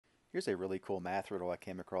Here's a really cool math riddle I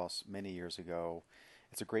came across many years ago.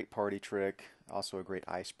 It's a great party trick, also a great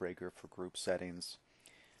icebreaker for group settings.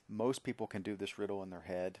 Most people can do this riddle in their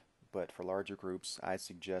head, but for larger groups, I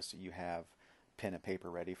suggest that you have pen and paper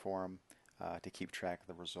ready for them to keep track of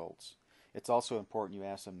the results. It's also important you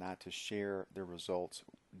ask them not to share the results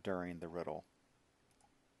during the riddle.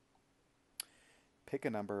 Pick a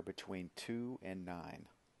number between 2 and 9.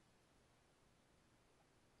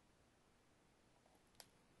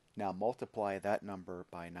 Now multiply that number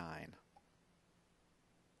by 9.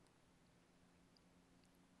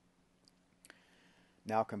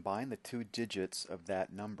 Now combine the two digits of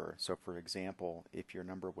that number. So for example, if your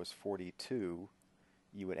number was 42,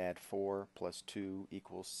 you would add 4 plus 2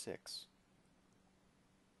 equals 6.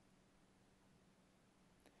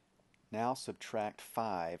 Now subtract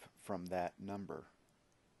 5 from that number.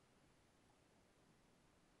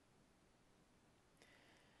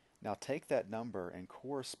 Now take that number and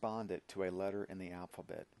correspond it to a letter in the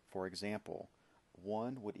alphabet. For example,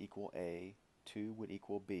 1 would equal A, 2 would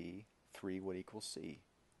equal B, 3 would equal C,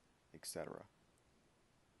 etc.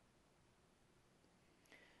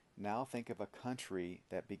 Now think of a country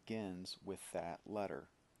that begins with that letter.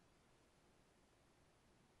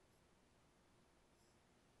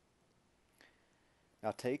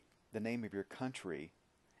 Now take the name of your country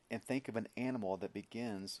and think of an animal that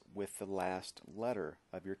begins with the last letter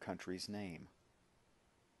of your country's name.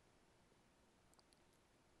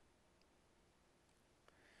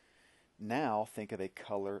 Now think of a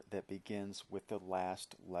color that begins with the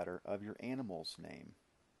last letter of your animal's name.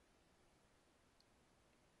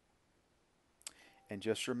 And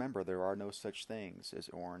just remember, there are no such things as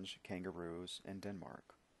orange, kangaroos, and Denmark.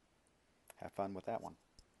 Have fun with that one.